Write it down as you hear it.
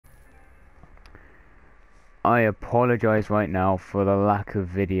I apologize right now for the lack of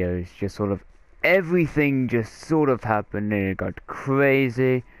videos. Just sort of everything just sort of happened and it got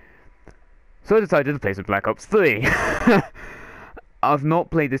crazy. So I decided to play some Black Ops 3. I've not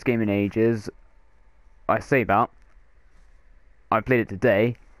played this game in ages. I say that. I played it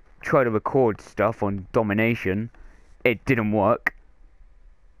today. Tried to record stuff on Domination. It didn't work.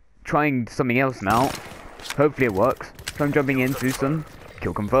 Trying something else now. Hopefully it works. So I'm jumping into some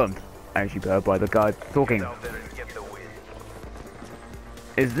kill confirmed. As you heard by the guy talking.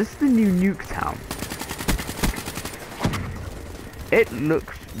 Is this the new Nuketown? It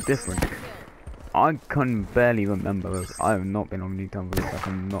looks different. I can barely remember. I have not been on Nuketown for this. I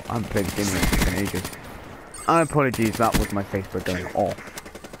haven't played the game in ages. Apologies, that was my Facebook going off.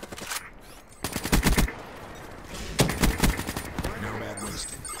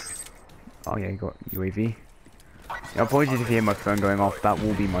 Oh yeah, you got UAV. Yeah, apologies if you hear my phone going off, that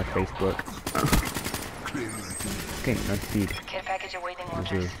will be my Facebook. Okay, no speed. Care package awaiting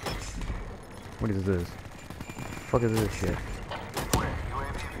orders. What is this? What the fuck is this shit?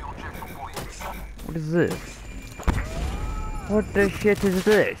 What is this? What the shit is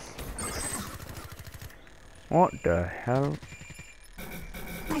this? What the hell?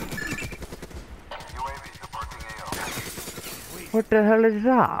 What the hell is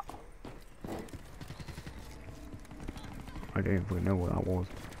that? I don't even know what that was.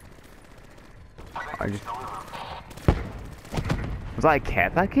 Was that a care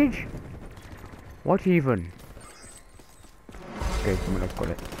package? What even? Okay, someone else got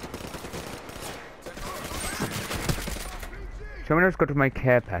it. Someone else got my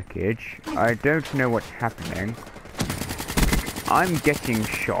care package. I don't know what's happening. I'm getting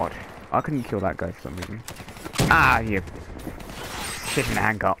shot. I couldn't kill that guy for some reason. Ah, you shit in a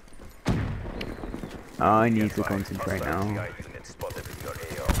handcuff. I need to concentrate now.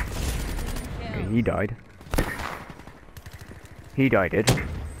 Okay, he died. He died it.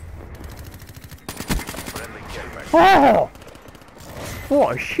 Oh!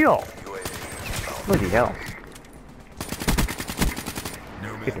 What a shot! Bloody hell.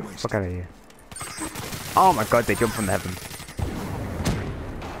 Get the fuck out of here. Oh my god, they jumped from the heavens.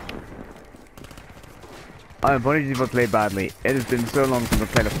 I apologize if I played badly. It has been so long since I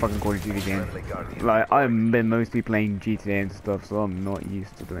played a fucking Call of Duty game. Like, I've been mostly playing GTA and stuff, so I'm not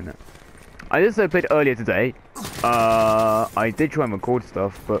used to doing it. I also played earlier today. I did try and record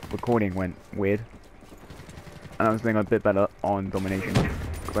stuff, but recording went weird. And I was doing a bit better on Domination.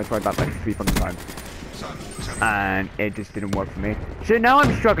 Because I tried that like 3 fucking times. And it just didn't work for me. So now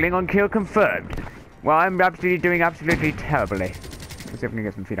I'm struggling on kill confirmed. Well, I'm doing absolutely terribly. Let's see if I can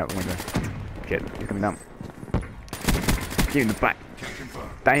get some feet out the window. Shit, he's coming down. Get in the back.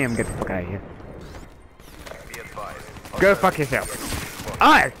 Damn, get the fuck out of here. Go fuck yourself.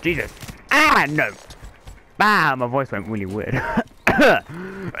 Ah, Jesus. Ah, no. Ah, my voice went really weird.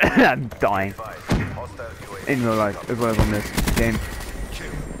 I'm dying. In real life, as well as on this game.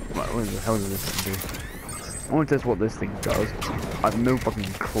 What the hell does this thing do? I want to test what this thing does. I have no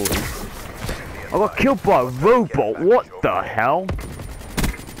fucking clue. I got killed by a robot. What the hell?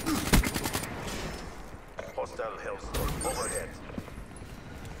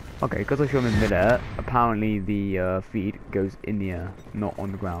 Okay, because I show him in midair, apparently the feed goes in the air, not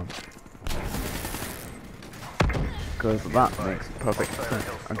on the ground. Because that makes perfect sense.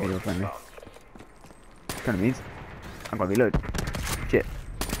 Okay, you're friendly. Kind of means I'm gonna reload. Shit.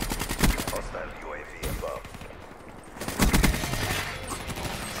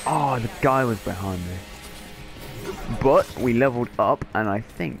 Oh, the guy was behind me. But we leveled up, and I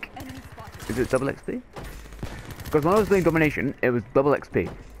think, is it double XP? Because when I was doing Domination, it was double XP.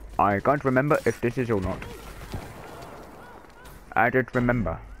 I can't remember if this is or not. I don't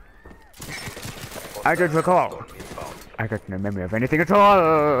remember. I don't recall. I got no memory of anything at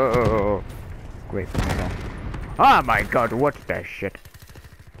all. Great. Oh my god, what the shit?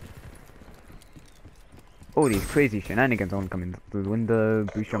 All these crazy shenanigans on coming through the window,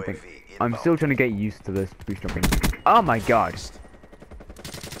 boost jumping. I'm still trying to get used to this boost jumping. Oh my god.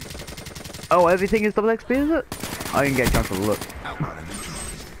 Oh, everything is double XP, is it? I didn't get a chance to look.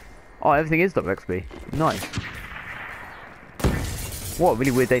 Oh, everything is double XP. Nice. What a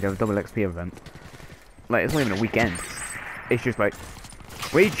really weird day to have a double XP event. Like, it's not even a weekend. It's just like,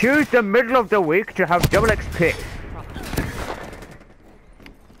 we choose the middle of the week to have double XP.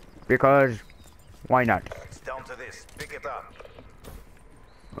 Because, why not? It's down to this. Pick it up.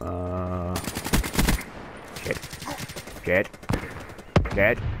 Shit. Shit.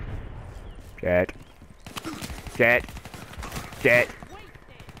 Shit. Shit. Shit. Shit.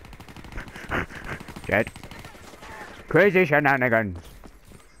 Shit. Crazy shenanigans.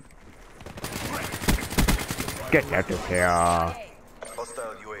 Get out of here.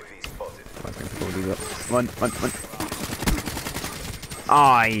 Hostile UAV spotted. Run, run, run.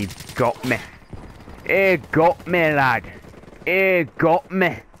 Ah, he got me. He got me, lad. He got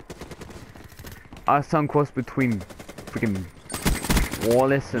me. I sound cross between freaking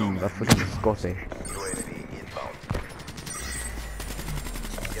Wallace and the freaking Scottish. UAV inbound.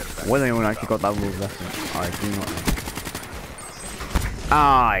 Whether anyone actually got that rule lesson, I do not know.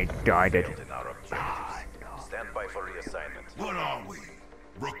 I died it. In our objectives. Stand by for reassignment. What are we?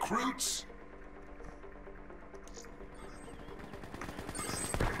 Recruits?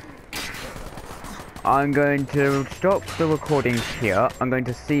 I'm going to stop the recording here. I'm going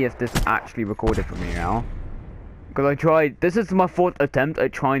to see if this actually recorded for me now. Because I tried, this is my 4th attempt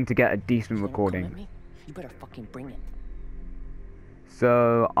at trying to get a decent recording. You better fucking bring it.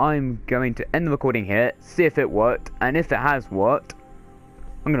 So I'm going to end the recording here, see if it worked, and if it has worked,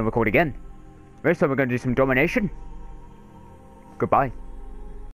 I'm going to record again. This time we're going to do some domination. Goodbye.